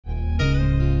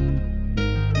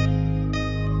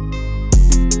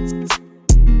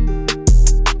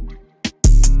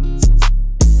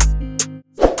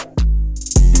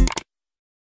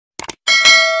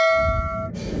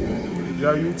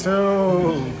Yo,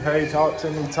 YouTube. Hey, talk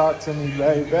to me,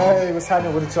 baby. What's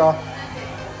happening with y'all?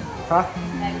 Huh?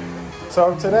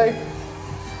 So today,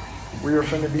 we are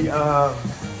finna be,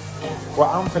 well,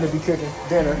 I'm finna be cooking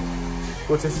dinner,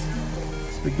 which is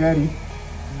spaghetti. You know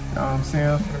what I'm saying?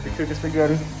 I'm finna be cooking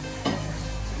spaghetti.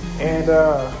 And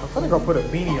I'm finna go put a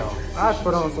beanie on. I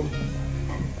put on some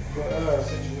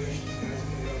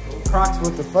Crocs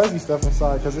with the fuzzy stuff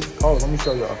inside because it's cold. Let me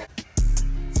show y'all.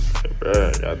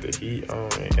 Bruh, got the heat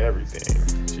on and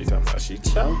everything. She talking about she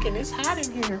choking. It's hot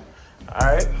in here. All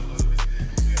right.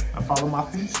 I follow my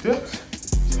footsteps.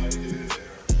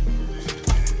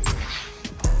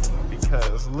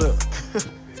 Because look. You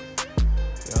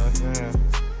know what I'm saying?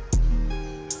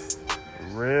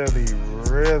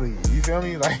 Really, you feel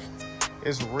me? Like,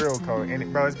 it's real cold.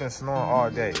 And bro, it's been snowing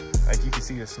all day. Like, you can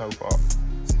see the snowfall.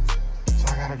 So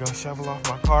I gotta go shovel off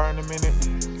my car in a minute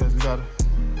because we gotta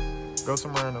go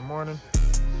somewhere in the morning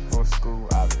or school,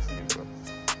 obviously.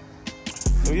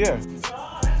 So yeah.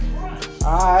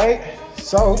 All right.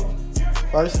 So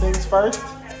first things first.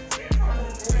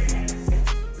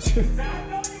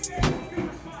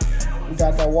 We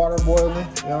got that water boiling.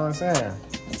 You know what I'm saying?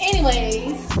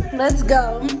 Anyways, let's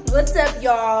go. What's up,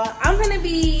 y'all? I'm gonna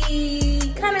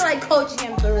be kind of like coaching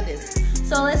him through this.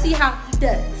 So let's see how he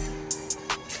does.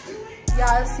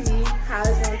 Y'all see how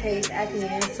it's gonna taste at the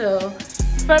end. So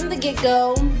from the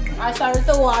get-go, I start with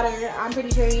the water. I'm pretty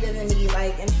sure he doesn't need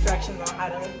like instructions on how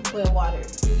to boil water.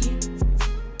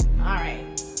 All right,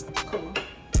 cool.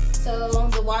 So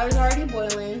the water's already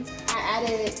boiling. I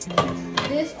added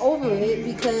this over it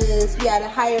because we had a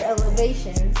higher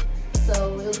elevation.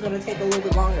 So it was gonna take a little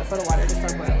bit longer for the water to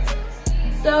start boiling.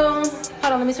 So,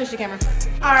 hold on, let me switch the camera.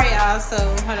 All right, y'all, so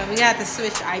hold on, we got to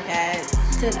switch to the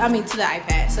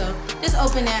iPad. So just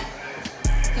open that.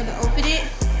 Gonna open it.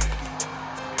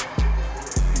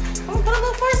 I'm gonna put a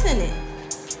little force in it.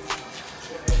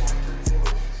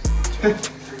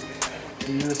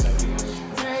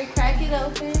 All right, crack it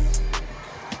open.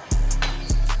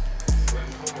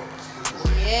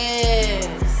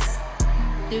 Yes.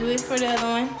 Do it for the other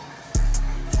one.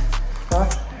 Huh?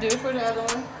 Do it for the other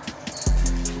one.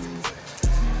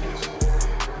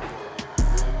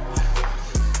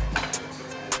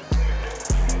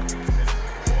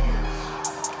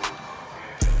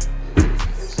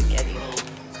 Spaghetti.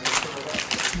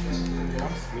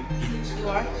 You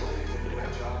are?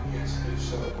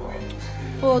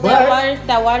 Well,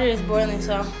 that water is boiling,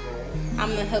 so I'm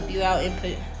gonna help you out and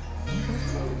put.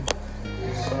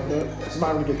 I'm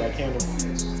not gonna get that candle.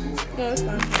 No, it's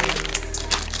fine.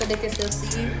 So they can still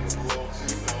see you.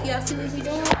 Y'all see what he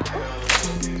doing?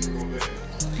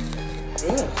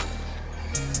 Yeah.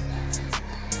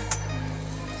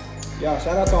 Y'all,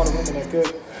 shout out to all the women that cook.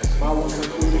 My woman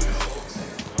included.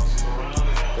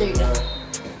 There you go.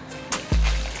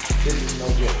 This is no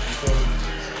joke. You feel me?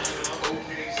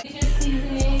 These are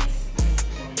seasonings.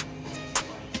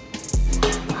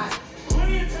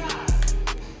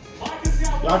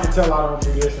 Y'all can tell I don't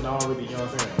do this and I don't really, you know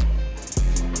what I'm saying?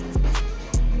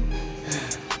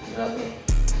 Okay.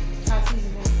 Hot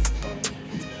seasoning.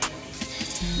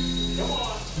 Come on.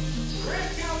 Rick,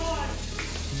 come on.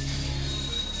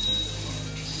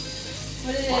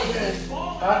 What are they doing?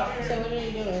 Huh? So what are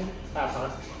you doing? Have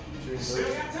time.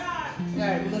 Still got time.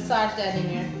 Alright, massage that in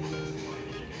here.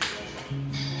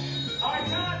 All right,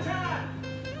 time.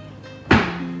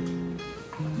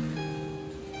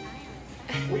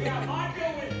 We got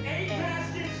Michael with 8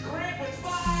 baskets, Grant with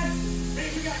 5.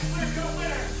 Maybe we got Clifco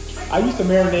winner. I used to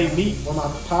marinate meat with my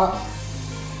pops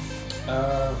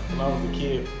when I was a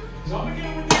kid. So I'm gonna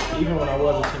get with this. Even when I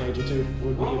was a teenager too.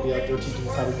 We'd be out there teaching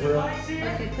us how to grill.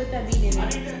 Okay, put that beat in there.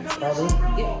 Probably.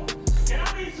 Yeah. And I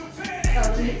need some fan Oh,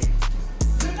 energy. yeah.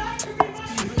 Tonight could be my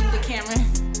Move the camera.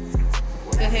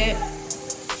 Go ahead.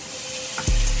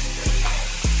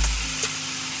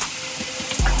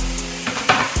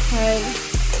 Alright.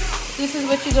 This is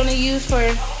what you're gonna use for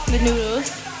the noodles.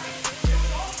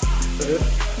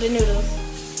 The noodles.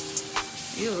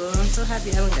 Ew, I'm so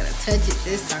happy I don't gotta touch it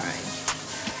this time.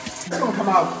 It's gonna come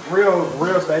out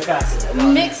real spectacular.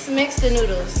 Mix the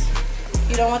noodles.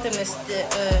 You don't want them to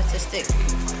stick.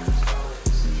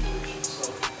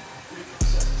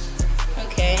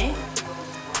 Okay.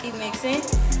 Keep mixing.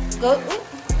 Go. Ooh,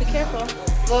 be careful.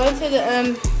 Go into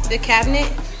the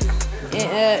cabinet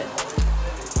and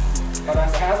Oh,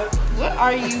 that's a hazard? what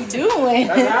are you doing?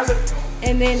 That's a hazard?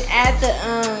 And then add the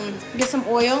get some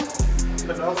oil.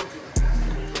 The nose?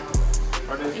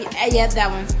 Or this? Yeah, that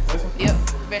one. This one? Yep,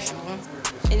 vegetable.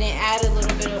 And then add a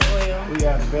little bit of oil. We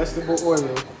add vegetable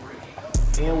oil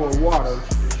in with water,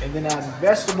 and then add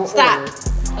vegetable Stop.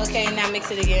 oil Okay, now mix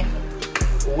it again.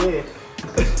 with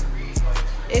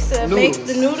It's to make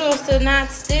the noodles to not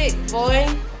stick, boy.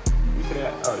 You could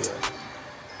have, oh yeah.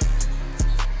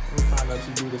 Let me find out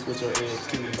you do this with your eggs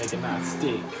too to make it not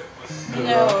stick.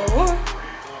 No.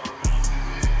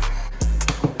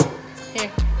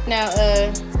 Here. Now,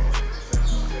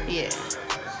 yeah.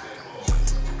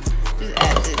 Just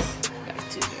add this. Got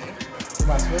two there.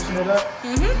 Am I switching it up?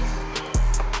 Mm-hmm.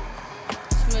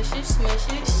 Smush it, smush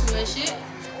it, smush it.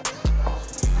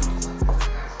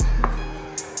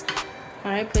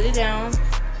 Alright, put it down.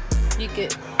 You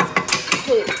could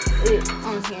put it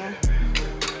on here.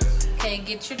 Okay,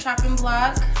 get your chopping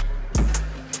block.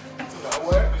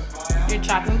 Your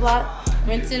chopping block.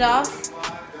 Rinse it off.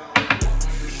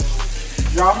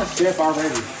 Y'all, I'm a chef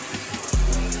already.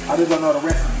 I just don't know the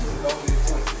recipe.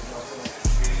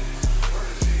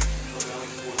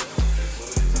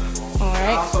 I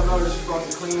Alright. also know that you're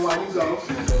supposed to clean while you go.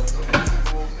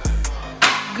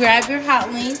 Grab your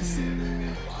hot links.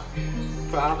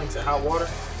 Put hot links in hot water.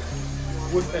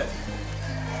 What's that?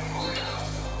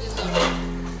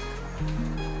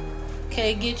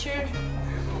 Okay, get your.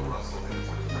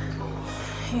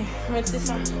 Here, rinse this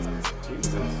on.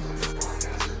 Jesus.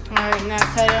 Alright, now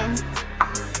cut them.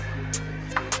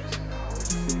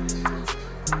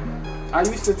 I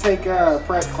used to take a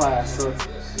prep class, so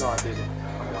no, I didn't.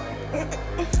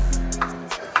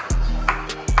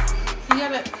 You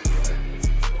gotta.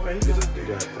 Well, you can just do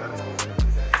that. I don't know.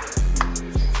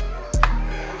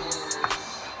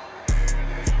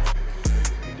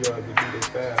 You do have to do this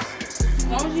fast.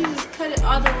 Why don't you just cut it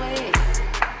all the way?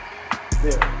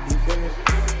 There, you finish?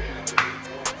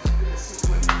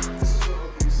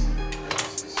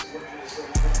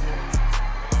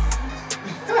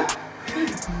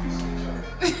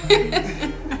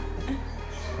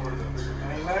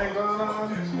 Ain't nothing going on.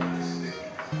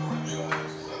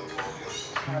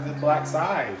 Have the black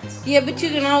sides. Yeah, but you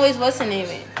can always what's the name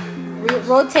it?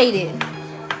 Rotate it.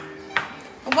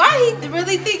 Why he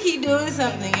really think he doing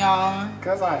something, y'all?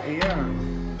 Cause I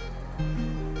am.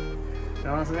 You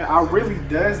know what I'm saying? I really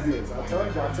does this. I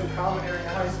told you I took culinary in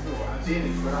high school. I did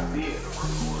it, but I did.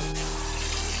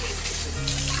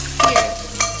 Here.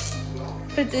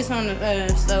 Put this on the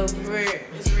stove where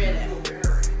it's red at.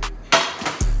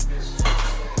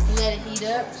 Let it heat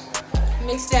up.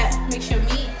 Mix your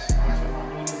meat.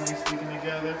 These ain't sticking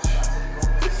together.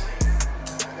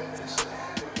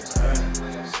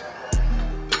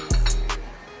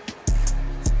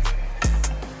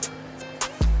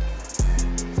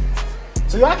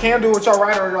 So y'all can do what y'all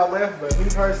right or y'all left, but me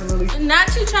personally,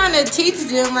 Not you trying to teach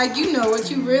them like you know what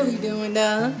you really doing,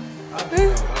 though.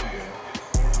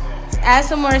 Add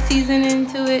some more seasoning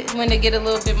to it when they get a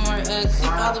little bit more cooked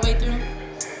all the way through.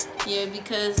 Yeah,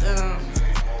 because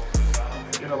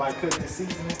you know, like cook the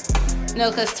seasoning. no,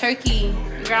 because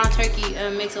ground turkey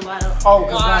makes a lot of Oh,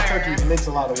 because ground water. turkey makes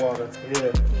a lot of water.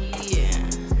 Yeah. Yeah.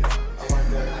 I like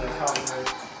that.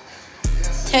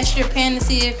 Test your pan to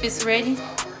see if it's ready.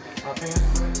 My pan?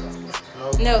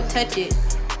 No, touch it.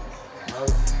 No.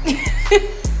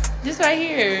 This right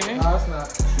here. No, it's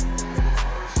not.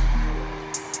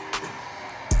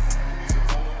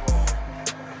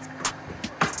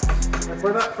 And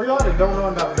for y'all that don't know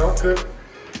enough, don't cook.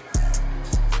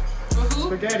 For who?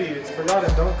 Spaghetti is for y'all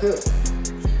that don't cook.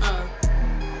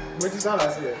 What you thought I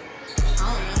said? I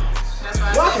don't know. That's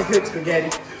why Y'all I can said. cook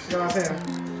spaghetti. You know what I'm saying?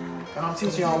 And I'm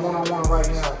teaching y'all one-on-one right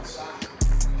now.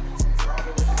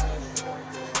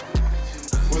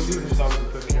 What seasoning sauce you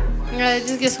put in here? Yeah,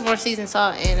 just get some more seasoned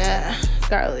salt and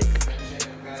garlic.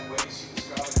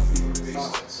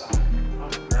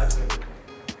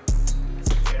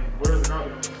 And where's the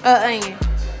garlic? Onion.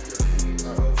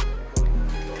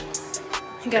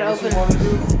 You gotta What open you want it. to do?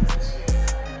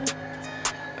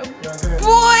 You know what I'm saying?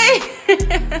 Boy!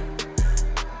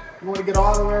 You want to get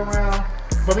all the way around?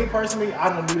 For me personally, I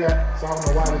don't do that, so I don't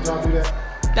know why would y'all do that.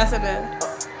 That's enough.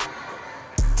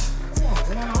 Come on,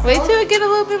 man. Wait till it get a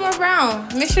little bit more brown.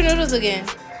 Mix your noodles again.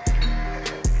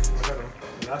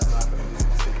 That's not gonna be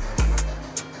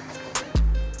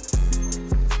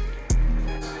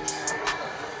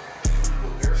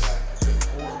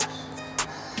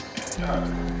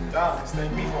y'all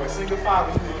mistake me for a single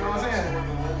father. You know what I'm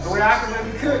saying? The way I can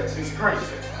really cook is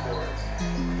crazy.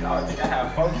 Y'all think I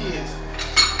have 4 kids.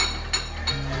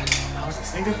 I was a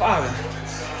single father.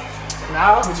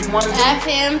 Now, what you want to do? Add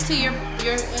Pam to your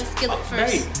skillet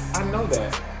first. Babe, I know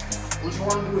that. What you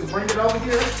want to do is bring it over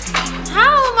here.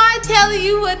 How am I telling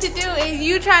you what to do and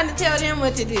you trying to tell them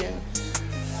what to do?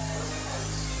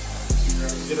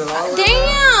 Get it all the way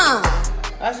Damn! around.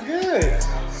 That's good.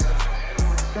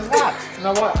 Cause watch. You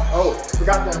know what? Oh,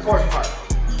 forgot the important part.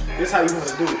 This is how you want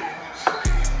to do it.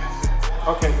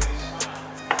 Okay.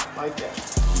 Like that.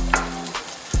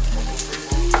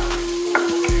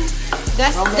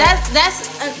 That's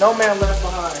No man left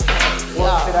behind.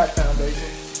 Welcome to Yeah. that foundation.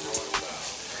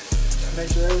 Make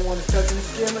sure everyone is touching the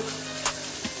skillet.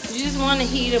 You just want to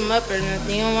heat them up or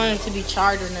nothing. You don't want it to be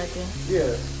charred or nothing.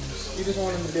 Yeah. You just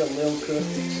want them to be a little cooked.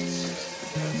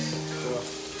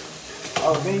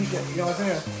 Oh, then you can, you know what I'm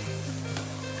saying?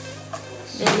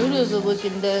 The noodles are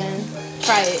looking done.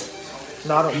 Try it.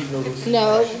 No, I don't eat noodles.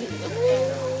 No.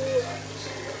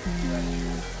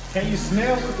 Can you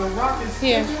smell what the rock is?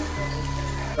 Here.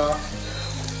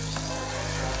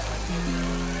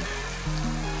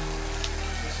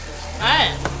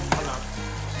 Alright.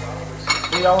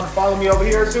 Y'all want to follow me over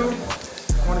here too?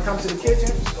 Want to come to the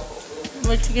kitchen?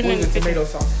 What you getting in With the the kitchen? tomato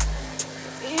sauce.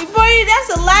 Boy, that's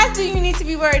the last thing you need to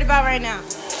be worried about right now.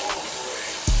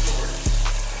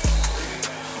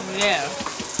 Yeah.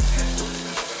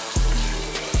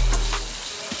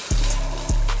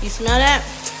 You smell that?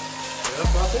 That's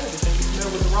what I said. Can you smell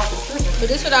what the rock is cooking? But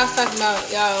this is what I was talking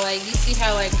about, y'all. Like, you see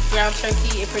how, like, ground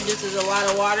turkey, it produces a lot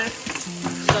of water?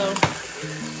 So,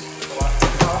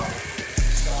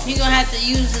 you're going to have to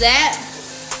use that.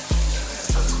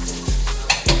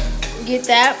 Get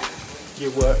that.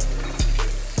 Get what?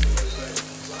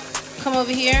 Come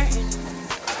over here.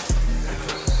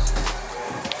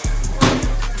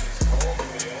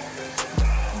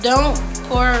 Don't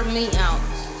pour meat out.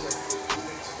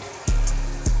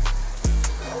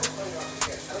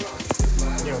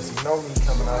 You don't see no meat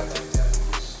coming out.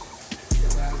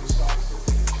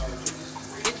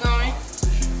 Keep going.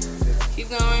 Keep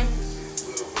going.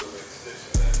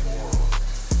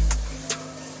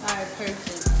 Alright,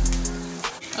 perfect.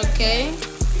 Okay.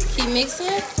 Keep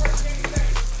mixing.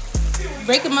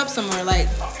 Break them up somewhere, like.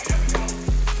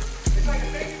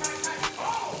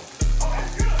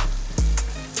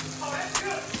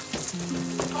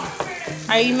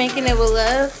 Are you making it with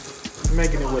love? I'm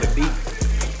making it with a beat.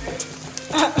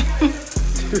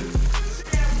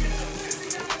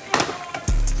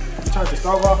 Turn the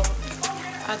stove off.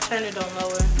 I'll turn it on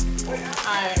lower.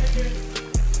 Alright.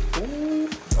 Ooh,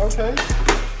 okay.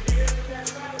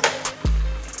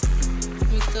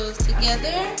 Mix those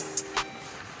together.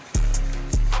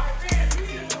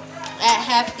 Add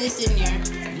half this in there.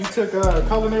 You took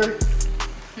culinary?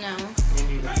 No. Me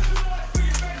neither.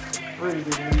 Really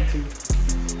didn't need to.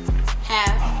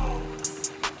 Half.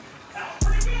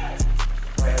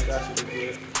 Alright, that should be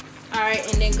good. Alright,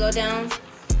 and then go down,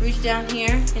 reach down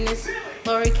here in this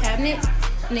lower cabinet,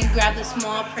 and then grab the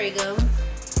small Prego. Is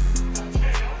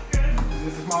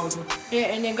this the smallest one?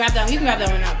 Yeah, and then grab that one. You can grab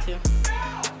that one out too.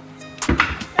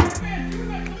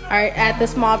 Alright, add the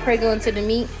small Prego into the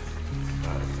meat.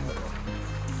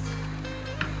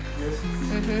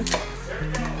 Yes.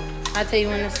 I'll tell you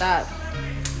when to stop.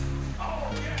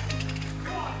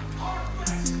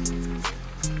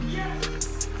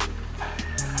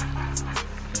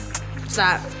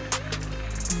 Stop.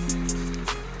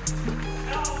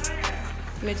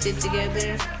 Mix it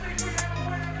together.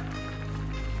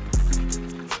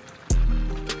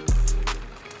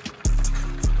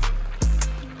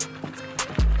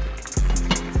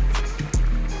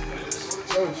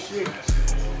 Oh shit.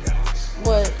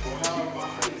 What?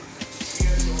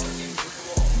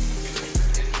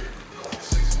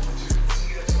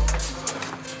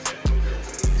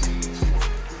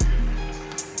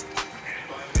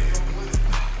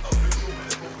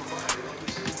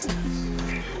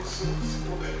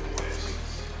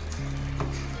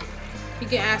 You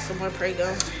can add some more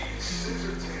Prego.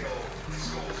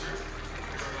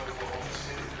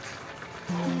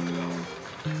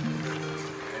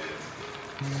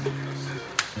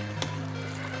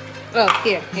 Oh,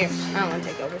 here. I don't want to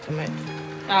take over too much.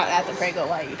 I'll add the Prego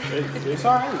while you. It's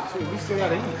alright. Shit, we still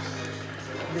gotta eat.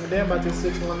 Give a damn about this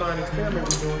 619 experiment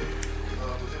we're doing.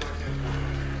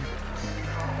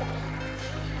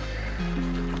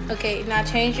 Okay, now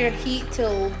change your heat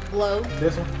to low.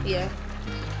 This one? Yeah.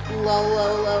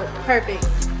 Low. Perfect.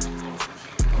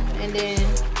 And then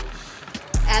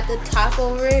add the top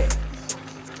over it.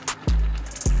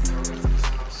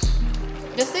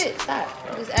 That's it. Stop.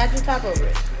 Just add your top over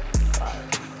it.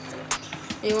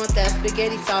 You want that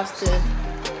spaghetti sauce to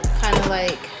kind of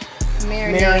like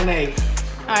marinate.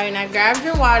 Alright, now grab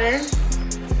your water.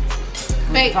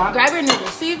 Wait, grab your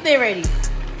noodles. See if they're ready.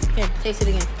 Here, taste it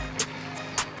again.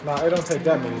 Nah, it don't take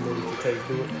that many noodles to taste,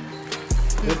 do it?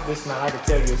 This not, I can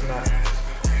tell you it's not.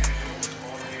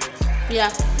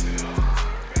 Yeah.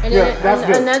 And Yeah, then that's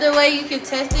good. another way you can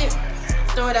test it,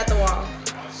 throw it at the wall.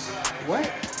 What?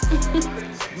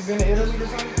 You been to Italy or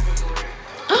something?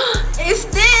 It's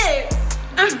thick.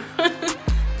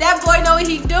 That boy know what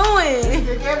he doing.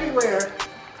 Stick everywhere.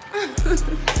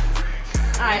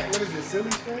 Alright. What is this,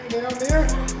 silly screen down there?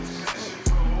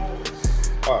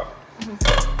 Oh.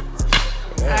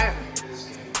 Alright.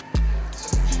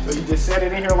 So you just set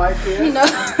it in here like this? No,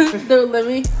 the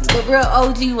real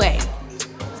OG way.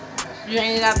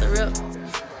 Drain it out the real.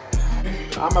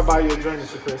 I'm gonna buy you a drainer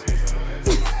for Christmas.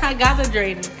 I got the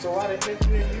drainer. So why the heck you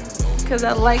didn't use it? Because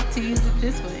I like to use it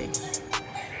this way.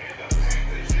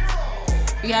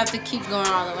 You have to keep going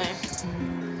all the way.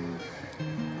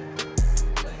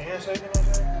 The hand shaking on that?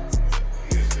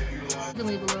 You can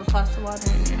leave a little pasta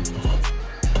water in there.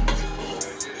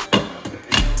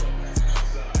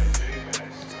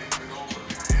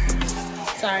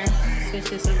 Sorry, switch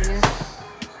this over there.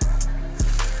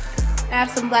 Add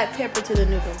some black pepper to the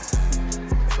noodles.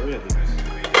 Really?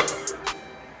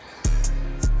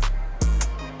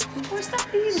 Boy,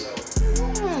 stop eating.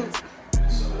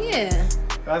 Yeah.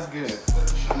 That's good.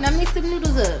 Now mix the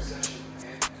noodles up.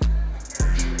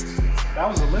 That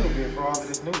was a little bit for all of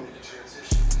this noodle.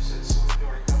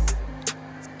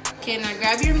 Okay, now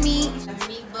grab your meat.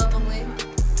 Meat bubbling.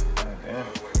 God damn.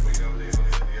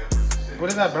 What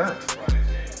is that burnt?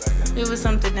 It was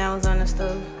something that was on the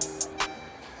stove.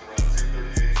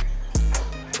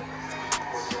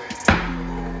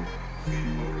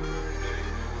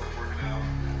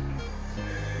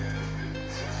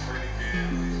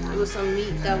 It was some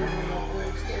meat that was on the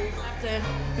stove. Have to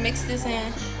mix this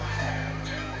in.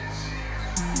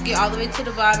 Get all the way to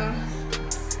the bottom.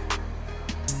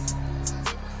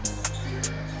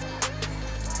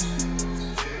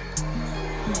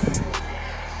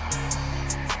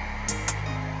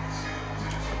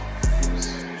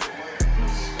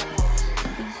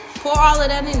 Pour all of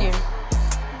that in there.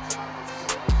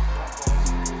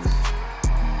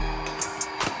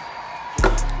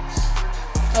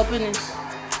 Open this.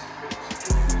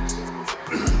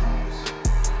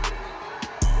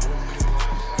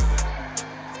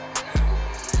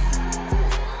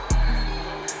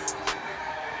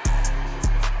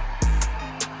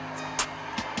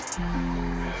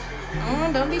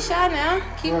 Don't be shy now.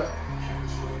 Keep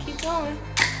going.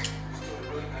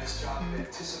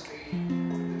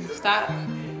 Stop.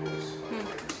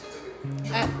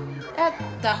 Add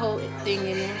the whole thing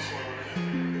in there.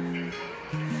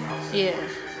 Yeah.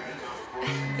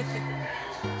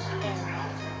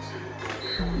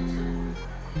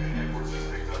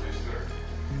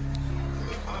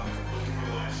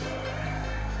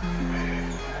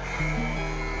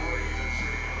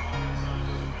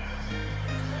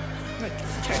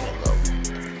 Turn it low.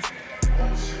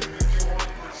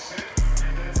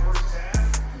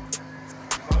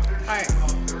 Alright.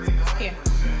 Here.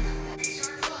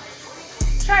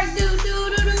 Shark do do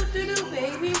do do do do,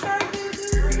 baby. Shark do do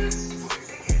do do.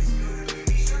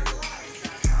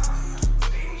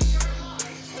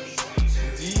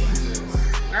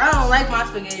 I don't like my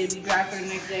spaghetti to be dry for the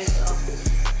next day, so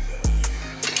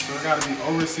it gotta be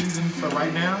over seasoned for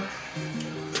right now.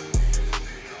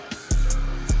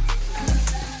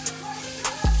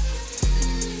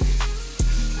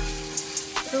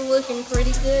 it's looking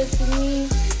pretty good to me. You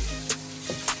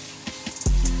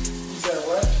said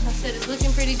what? I said it's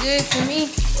looking pretty good to me.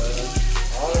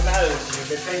 All that matters is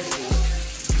if it tastes good.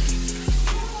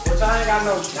 Which I ain't got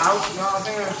no doubt, you know what I'm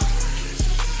saying?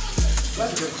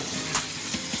 Let's go.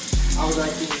 I was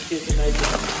actually in the kitchen naked. I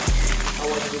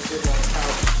wasn't just sitting on the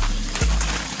couch.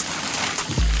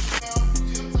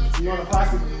 You want a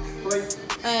plastic plate?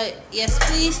 Yes,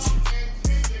 please.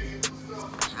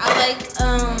 I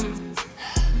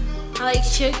like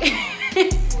sugar.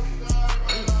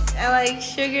 I like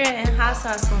sugar and hot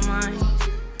sauce on mine.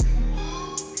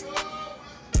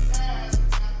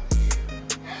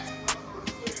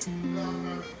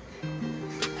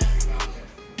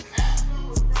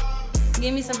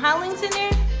 Give me some hot links in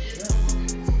there?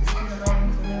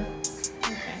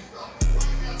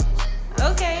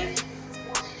 Okay.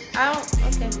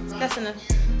 Okay, that's enough.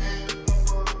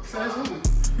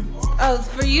 Oh, it's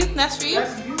for you? That's for you?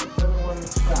 That's you. Everyone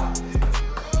stop.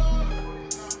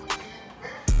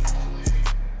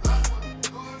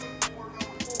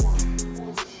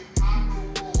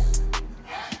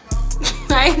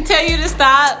 I didn't tell you to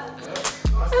stop.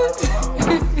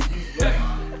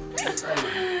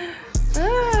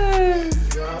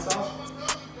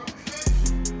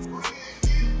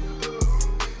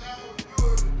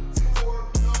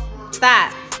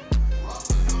 Stop.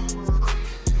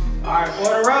 All right,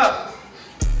 order up.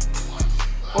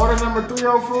 Order number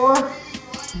 304.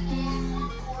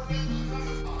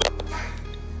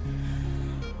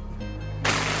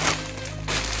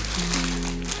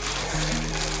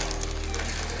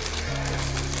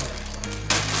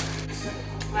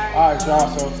 All right,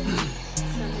 y'all, so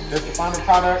this is the final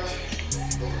product.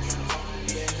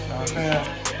 You know what I'm saying?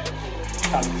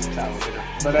 probably get some towel later.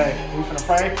 But hey, we finna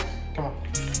pray. Come on.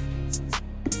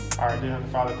 All right, dear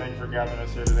Heavenly Father, thank you for gathering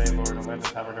us here today, Lord, and letting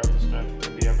us have our health and strength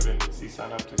to be able to see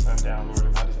sun up to sundown, Lord.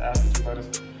 And I just ask that you let us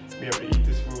be able to eat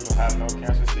this food and have no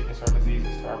cancer, sickness, or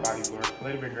diseases to our bodies, Lord.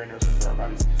 Let it bring great nourishment to our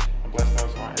bodies. And bless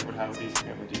those who aren't able to have a decent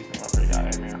meal in Jesus' name. I pray,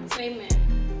 God. Amen. Amen.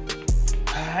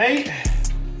 All right.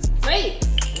 Wait.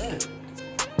 Good.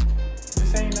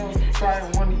 This ain't no try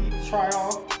one to eat, try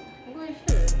all. I'm going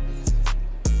to.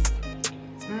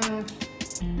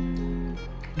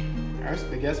 That's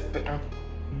the best.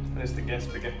 This the best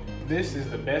spaghetti. This is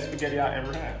the best spaghetti I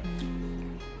ever had. You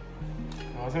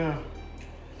know what I'm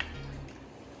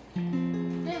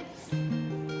saying? Yeah.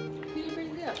 Pretty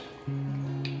good.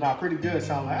 Nah, pretty good.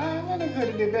 Sound like, I wasn't good,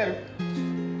 it did better.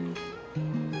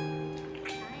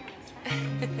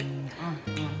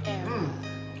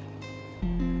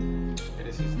 Yeah,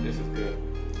 this is good.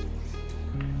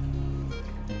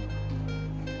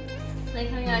 Next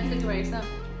time you gotta cook it by yourself.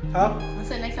 Huh? I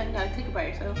said next time you gotta cook it by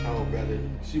yourself. Oh, brother.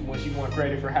 When she want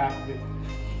credit for half of it,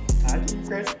 I give you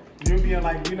credit. You'll be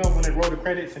like, you know, when they roll the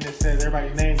credits and it says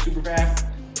everybody's name super fast?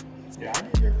 Yeah, I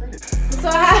give you credit. So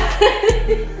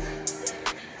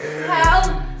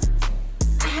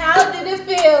how did it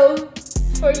feel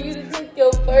for you to cook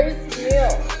your first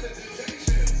meal?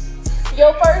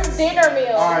 Your first dinner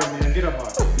meal? All right, man, get up on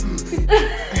it.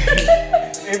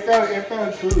 It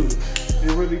felt true.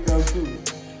 It really felt true.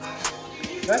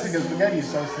 That's because spaghetti is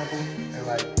so simple and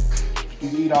like you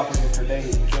can eat off of it for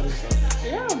days. You feel me? So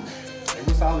Yeah. it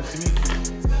was solid to me.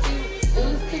 It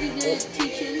was pretty good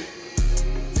teaching.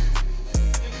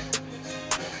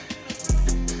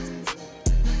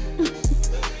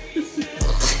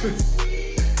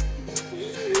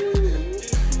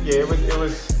 Yeah, it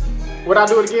was. Would I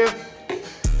do it again?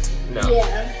 No.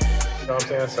 Yeah. You know what I'm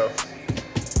saying? So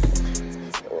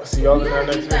we'll see y'all in our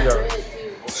next video.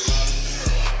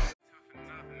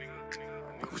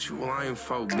 What you lying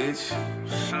for, bitch?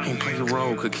 Ain't play the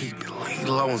role, could keep it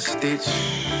low and stitch.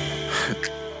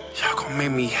 Y'all gon'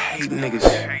 make me hate niggas.